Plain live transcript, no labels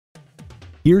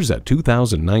Here's a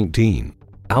 2019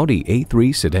 Audi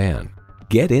A3 sedan.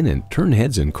 Get in and turn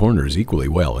heads and corners equally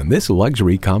well in this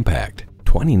luxury compact.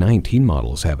 2019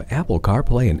 models have Apple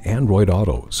CarPlay and Android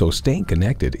Auto, so staying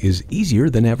connected is easier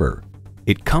than ever.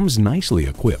 It comes nicely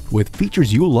equipped with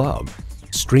features you love: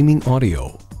 streaming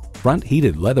audio, front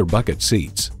heated leather bucket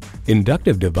seats,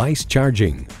 inductive device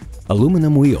charging,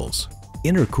 aluminum wheels,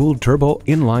 intercooled turbo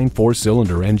inline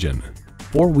 4-cylinder engine,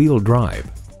 4-wheel drive,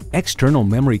 external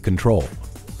memory control,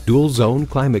 dual zone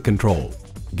climate control,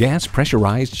 gas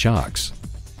pressurized shocks,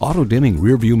 auto dimming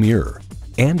rearview mirror,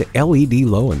 and LED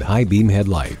low and high beam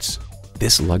headlights.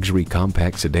 This luxury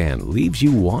compact sedan leaves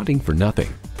you wanting for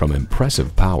nothing. From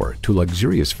impressive power to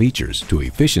luxurious features to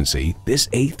efficiency, this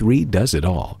A3 does it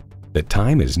all. The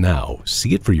time is now.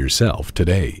 See it for yourself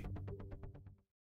today.